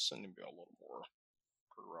seem to be a little more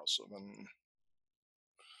progressive. And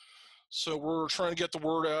so we're trying to get the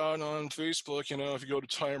word out on Facebook. You know, if you go to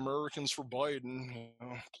Thai Americans for Biden, you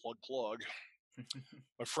know, plug.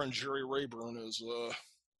 My friend Jerry Rayburn is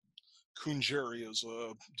Kun Jerry is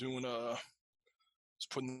doing is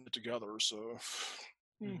putting it together. So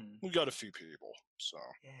we got a few people. So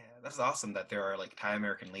yeah, that's awesome that there are like Thai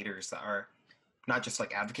American leaders that are not just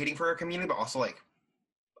like advocating for our community, but also like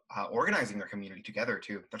organizing their community together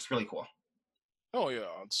too. That's really cool. Oh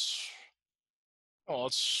yeah, it's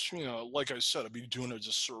you know, like I said, I'd be doing a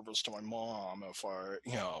disservice to my mom if I,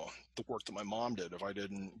 you know, the work that my mom did if I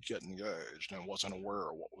didn't get engaged and wasn't aware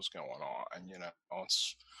of what was going on. And you know,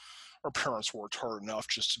 it's our parents worked hard enough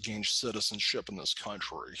just to gain citizenship in this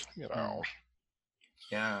country. You know,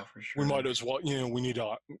 yeah, for sure. We might as well, you know, we need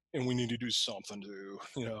to do something to,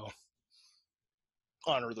 you know,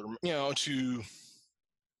 honor their, you know, to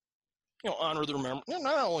honor their not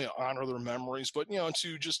only honor their memories, but you know,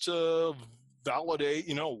 to just validate,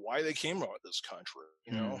 you know, why they came out of this country.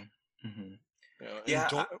 You know, yeah,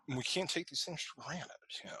 we can't take these things for granted.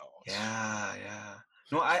 You know. Yeah.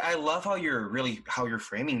 No, I love how you're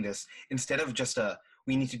framing this. Instead of just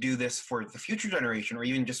we need to do this for the future generation, or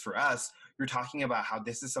even just for us. You're talking about how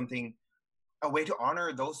this is a way to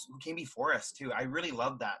honor those who came before us too. I really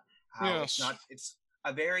love that. How it's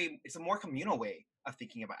a more communal way of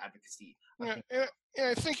thinking about advocacy. I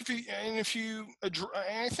think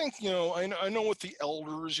I think, you know, I know with the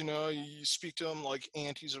elders, you know, you speak to them like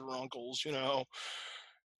aunties or uncles, you know.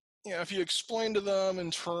 Yeah, if you explain to them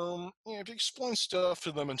if you explain stuff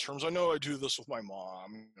to them in terms, I know I do this with my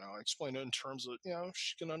mom, you know, I explain it in terms that, you know,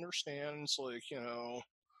 she can understand. It's like, you know,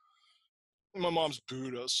 my mom's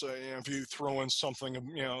Buddhist, so you know, if you throw in something,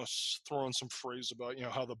 you know, throw in some phrase about, you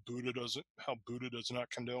know, how Buddha does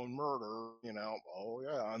not condone murder, you know, oh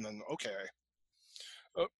yeah, and then okay,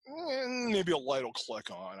 and maybe a light will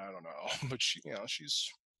click on, I don't know, but she, you know,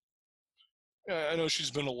 I know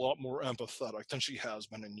she's been a lot more empathetic than she has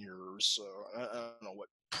been in years, so I don't know what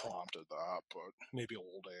prompted that, but maybe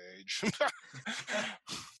old age. Probably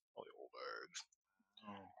old age.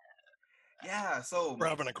 Yeah, so we're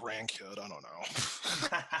having a grandkid, I don't know.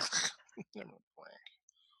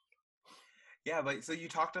 Yeah, but so you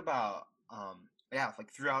talked about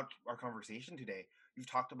like throughout our conversation today, you've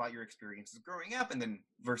talked about your experiences growing up and then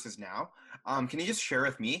versus now. Can you just share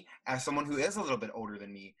with me, as someone who is a little bit older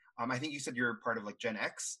than me, I think you said you're part of like Gen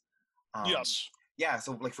X. Yes. Yeah,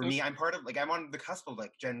 so like for me, I'm on the cusp of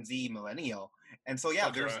like Gen Z millennial. And so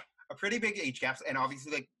yeah, there's a pretty big age gaps, and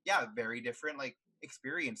obviously like very different like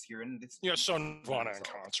experience here in this. Yeah, so Nirvana in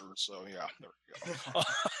concert, so yeah, there we go.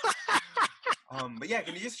 But yeah,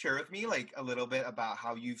 can you just share with me like a little bit about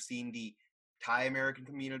how you've seen the Thai American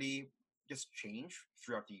community just change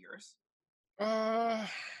throughout the years?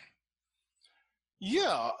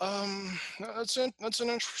 Yeah, that's an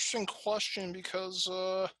interesting question because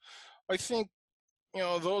I think, you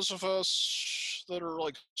know, those of us that are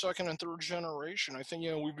like second and third generation, I think,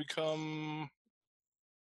 you know, we become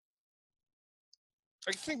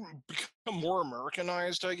more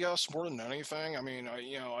Americanized, I guess, more than anything. I mean,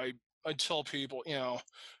 I tell people, you know,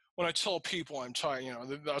 when I tell people I'm Thai, you know,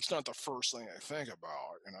 that's not the first thing I think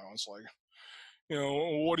about. You know, it's like, you know,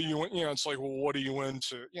 what do you, you know, it's like, well, what are you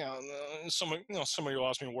into? You know, somebody will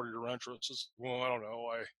ask me, what are your interests? It's, well, I don't know.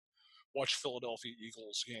 I watch Philadelphia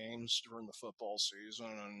Eagles games during the football season,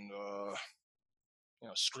 and you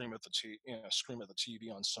know, scream at the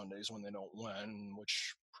TV on Sundays when they don't win,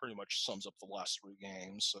 which pretty much sums up the last three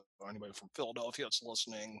games. So anybody from Philadelphia that's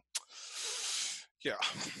listening, yeah,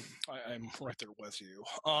 I'm right there with you.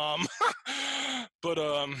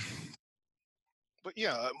 But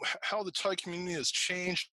yeah, how the Thai community has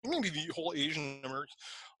changed, maybe the whole Asian American.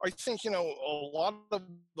 I think, you know, a lot of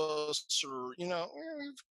us are, you know,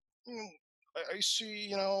 I see,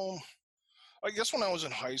 you know, I guess when I was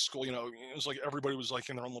in high school, you know, it was like everybody was like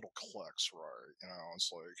in their own little cliques, right? You know,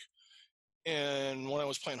 it's like, and when I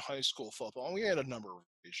was playing high school football, we had a number of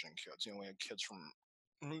Asian kids. You know, we had kids from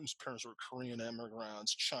whose parents were Korean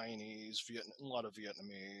immigrants, Chinese, a lot of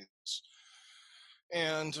Vietnamese,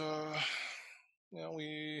 and you know,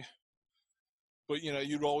 but you know,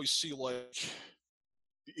 you'd always see like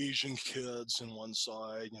the Asian kids in one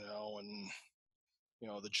side, and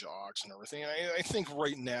the jocks and everything. I think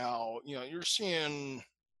right now, you're seeing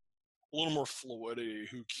a little more fluidity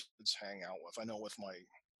who kids hang out with. I know with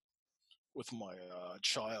my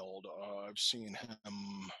child, I've seen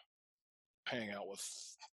him hang out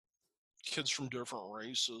with kids from different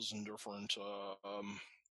races and different,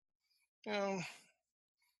 you know,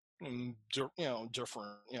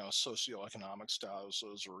 different, socioeconomic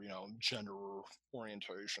statuses, or gender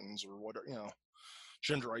orientations, or whatever,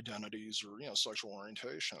 gender identities, or sexual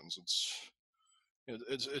orientations.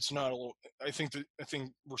 It's not a little. I think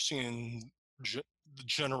we're seeing the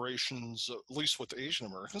generations, at least with Asian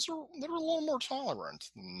Americans, they're a little more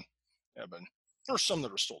tolerant than have been. There's some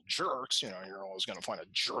that are still jerks. You're always going to find a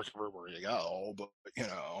jerk everywhere you go, but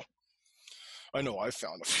I know I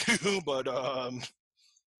found a few, but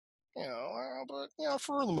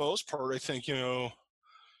for the most part, I think the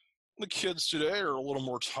kids today are a little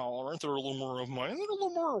more tolerant. They're a little more of mind. They're a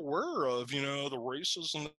little more aware of the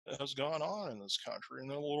racism that has gone on in this country, and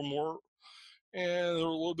they're a little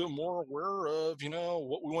bit more aware of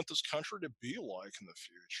what we want this country to be like in the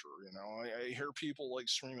future. I hear people like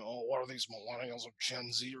screaming, "Oh, what are these millennials or Gen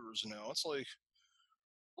Zers?" It's like,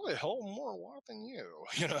 what the hell more what than you?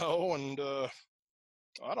 And I don't know.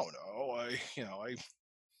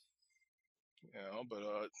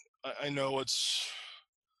 But I know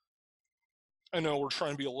I know we're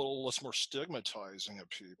trying to be a little less more stigmatizing of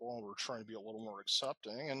people, and we're trying to be a little more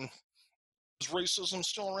accepting. And is racism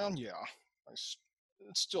still around? Yeah, it's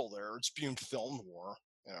still there. It's being filmed more.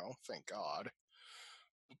 Thank God.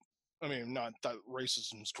 I mean, not that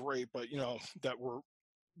racism's great, but that we're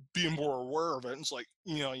being more aware of it. And it's like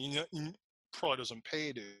you probably doesn't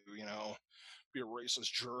pay to be a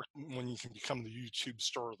racist jerk when you can become the YouTube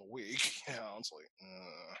star of the week. It's like,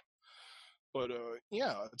 but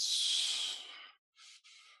yeah, it's.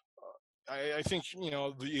 I think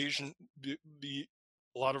the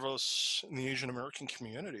a lot of us in the Asian American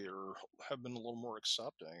community have been a little more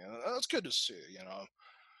accepting, and that's good to see.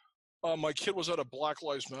 My kid was at a Black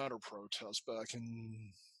Lives Matter protest back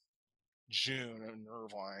in June in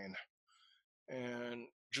Irvine, and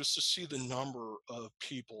just to see the number of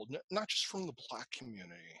people, not just from the Black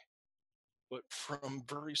community, but from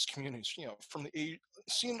various communities,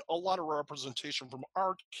 seeing a lot of representation from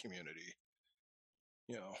our community,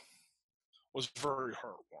 was very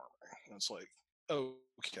heartwarming. And it's like,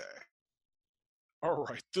 okay, all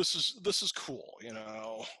right, this is cool,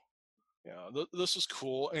 this is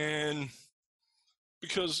cool, and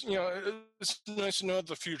because it's nice to know that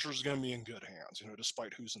the future is going to be in good hands,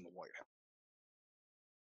 despite who's in the White House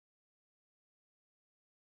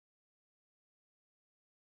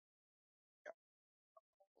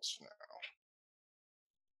now.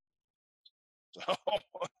 So,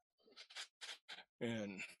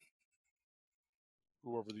 and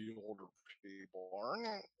whoever the older people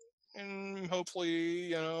are, and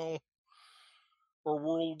hopefully, our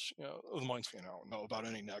world, reminds me, I don't know about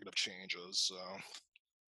any negative changes. So,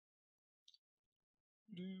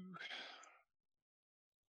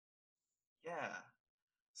 Yeah.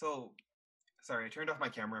 So, sorry, I turned off my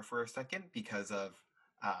camera for a second because of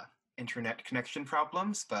internet connection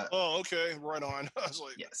problems, but oh, okay, right on. I was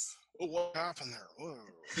like, yes. oh, what happened there? Whoa.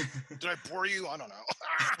 Did I bore you? I don't know.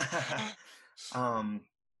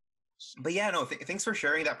 But yeah, no, thanks for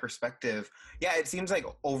sharing that perspective. Yeah, it seems like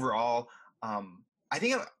overall, I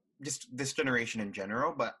think just this generation in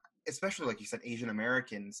general, but especially like you said, Asian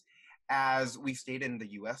Americans, as we've stayed in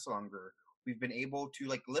the U.S. longer, we've been able to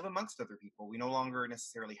like live amongst other people. We no longer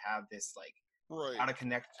necessarily have this like right.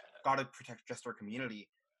 gotta protect just our community,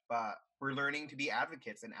 but we're learning to be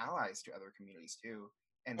advocates and allies to other communities too,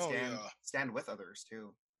 and stand with others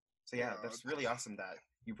too. So yeah, that's really awesome that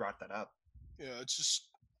you brought that up. Yeah, it's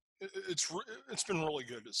been really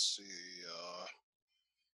good to see.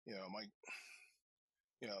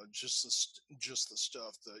 Just the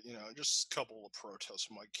stuff that just a couple of protests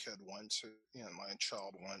my kid went to, my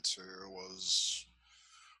child went to, was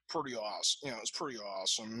pretty awesome. It was pretty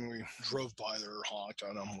awesome. We drove by there, honked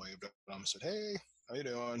at them, waved at them, said, "Hey, how you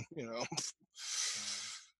doing?"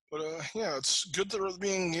 But yeah, it's good that they're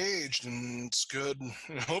being engaged, and it's good.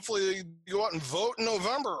 Hopefully, they go out and vote in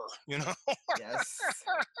November. Yes,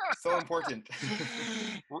 so important.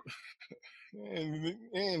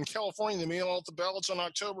 In California, they mail out the ballots on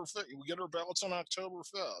October 5th. We get our ballots on October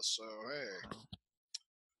 5th. So hey,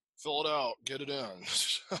 fill it out, get it in.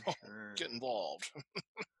 Sure. Get involved.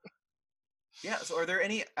 Yeah. So, are there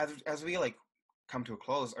any, as we like come to a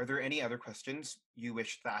close, are there any other questions you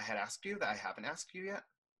wish that I had asked you that I haven't asked you yet?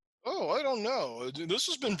 Oh, I don't know. This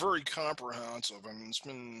has been very comprehensive. I mean, it's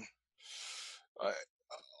been.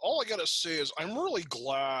 all I gotta say is I'm really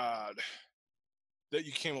glad that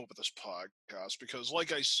you came up with this podcast because,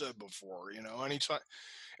 like I said before,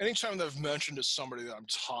 anytime that I've mentioned to somebody that I'm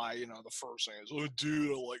Thai, the first thing is, "Oh,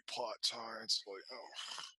 dude, I like pot Thai." It's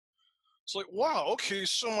like, wow, okay,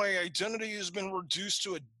 so my identity has been reduced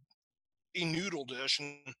to a noodle dish,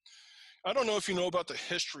 and I don't know if you know about the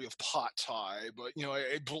history of pot Thai, but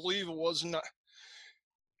I believe it was not.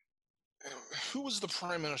 Who was the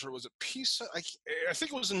prime minister? Was it Peace? I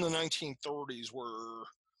think it was in the 1930s where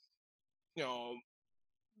you know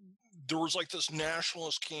there was like this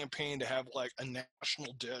nationalist campaign to have like a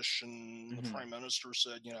national dish, and the prime minister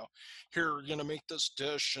said, here, you're gonna make this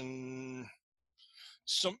dish, and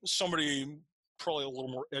somebody probably a little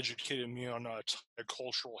more educated than me on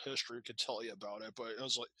cultural history could tell you about it, but it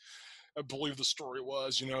was like, I believe the story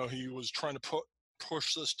was, he was trying to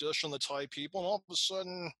push this dish on the Thai people, and all of a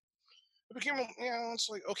sudden it became, it's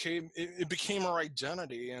like, okay, it became our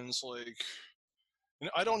identity, and it's like,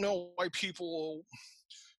 I don't know why people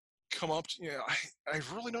come up to, I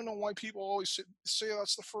really don't know why people always say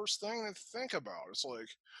that's the first thing they think about. It's like,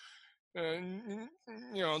 and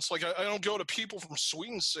it's like I don't go to people from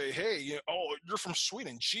Sweden and say, "Hey, oh, you're from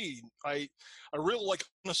Sweden. Gee, I really like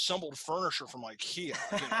unassembled furniture from IKEA."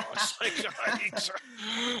 It's like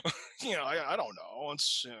I don't know.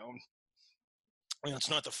 It's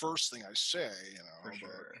not the first thing I say. For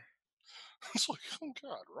sure. It's like, oh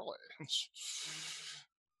God, really?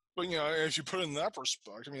 But as you put it in that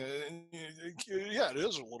perspective, yeah, it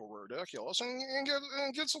is a little ridiculous, and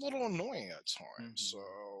it gets a little annoying at times. So,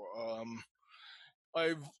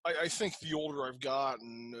 I think the older I've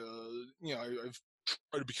gotten, I've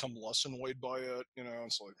tried to become less annoyed by it.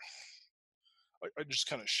 It's like I just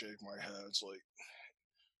kind of shake my head. It's like,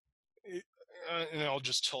 and I'll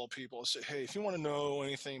just tell people, I say, hey, if you want to know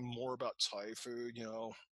anything more about Thai food,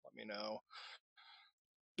 let me know.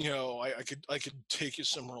 I could take you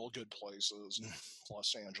some real good places in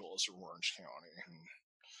Los Angeles or Orange County.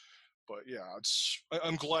 But yeah,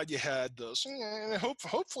 I'm glad you had this, and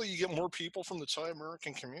hopefully you get more people from the Thai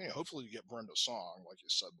American community. Hopefully you get Brenda Song, like you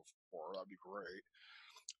said before. That'd be great.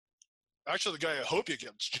 Actually, the guy I hope you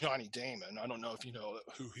get is Johnny Damon. I don't know if you know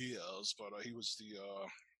who he is, but he was the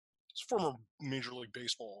former Major League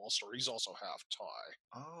Baseball All-Star. He's also half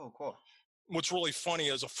Thai. Oh, cool. What's really funny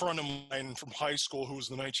is a friend of mine from high school who was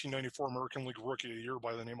the 1994 American League Rookie of the Year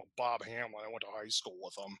by the name of Bob Hamlin. I went to high school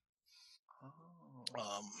with him.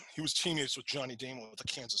 Oh. He was teammates with Johnny Damon with the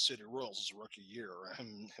Kansas City Royals as a rookie year.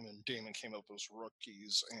 Him and Damon came up as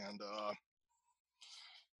rookies, and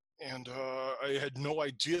I had no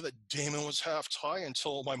idea that Damon was half Thai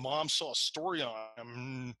until my mom saw a story on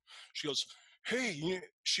him. She goes, "Hey,"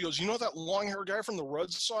 she goes, "You know that long-haired guy from the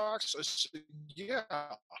Red Sox?" I said,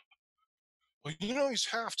 "Yeah." Well, he's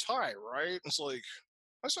half Thai, right? It's like,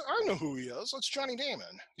 I said, I know who he is. That's Johnny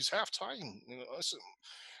Damon. He's half Thai. I said,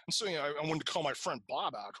 and so I wanted to call my friend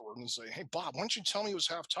Bob afterward and say, "Hey, Bob, why don't you tell me he was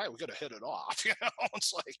half Thai? We got to hit it off."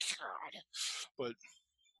 It's like, God. But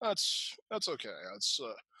that's okay.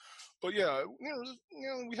 But yeah,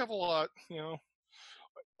 we have a lot. I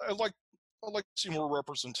like I like to see more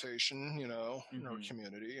representation, in our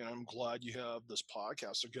community, and I'm glad you have this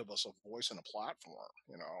podcast to give us a voice and a platform.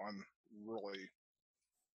 I'm really,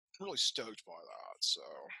 really stoked by that. So,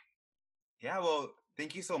 yeah, well,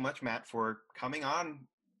 thank you so much, Matt, for coming on.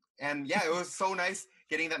 And yeah, it was so nice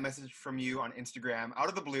getting that message from you on Instagram out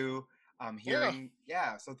of the blue.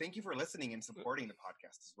 So thank you for listening and supporting the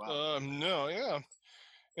podcast as well. No, yeah.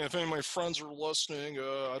 And if any of my friends are listening,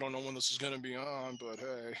 I don't know when this is going to be on, but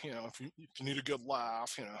hey, if you need a good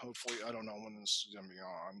laugh, hopefully, I don't know when this is going to be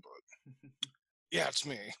on, but yeah, it's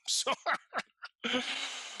me. So,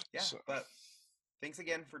 yeah, but thanks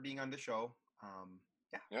again for being on the show.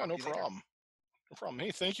 Yeah, no problem. No problem.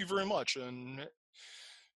 Hey, thank you very much, and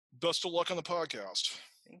best of luck on the podcast.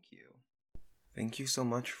 Thank you. Thank you so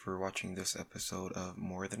much for watching this episode of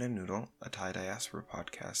More Than a Noodle, a Thai Diaspora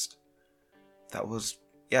podcast. That was,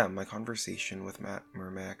 my conversation with Matt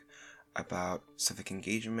Murmack about civic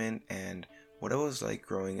engagement and what it was like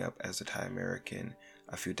growing up as a Thai American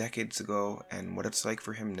a few decades ago and what it's like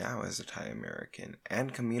for him now as a Thai American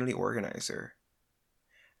and community organizer.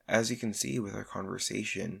 As you can see with our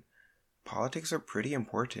conversation, politics are pretty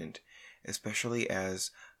important, especially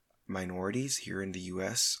as minorities here in the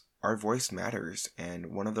US. Our voice matters,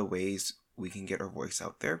 and one of the ways we can get our voice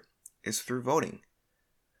out there is through voting.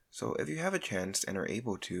 So if you have a chance and are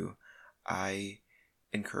able to, I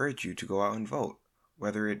encourage you to go out and vote,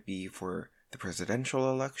 whether it be for the presidential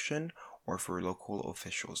election or for local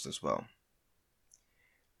officials as well.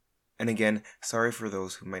 And again, sorry for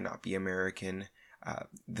those who might not be American.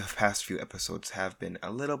 The past few episodes have been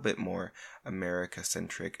a little bit more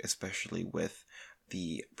America-centric, especially with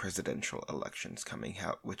the presidential elections coming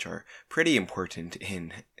out, which are pretty important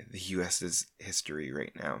in the U.S.'s history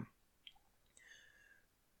right now.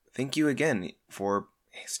 Thank you again for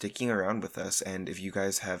sticking around with us, and if you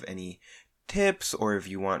guys have any tips, or if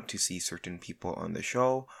you want to see certain people on the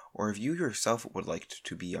show, or if you yourself would like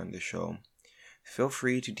to be on the show, feel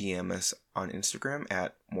free to DM us on Instagram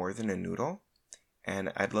at morethananoodle,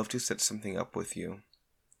 and I'd love to set something up with you.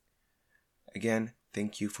 Again,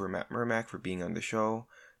 thank you for Matt Mermack for being on the show,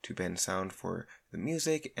 to Ben Sound for the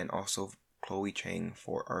music, and also Chloe Chang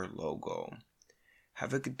for our logo.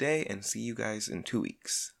 Have a good day, and see you guys in 2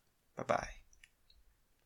 weeks. Bye-bye.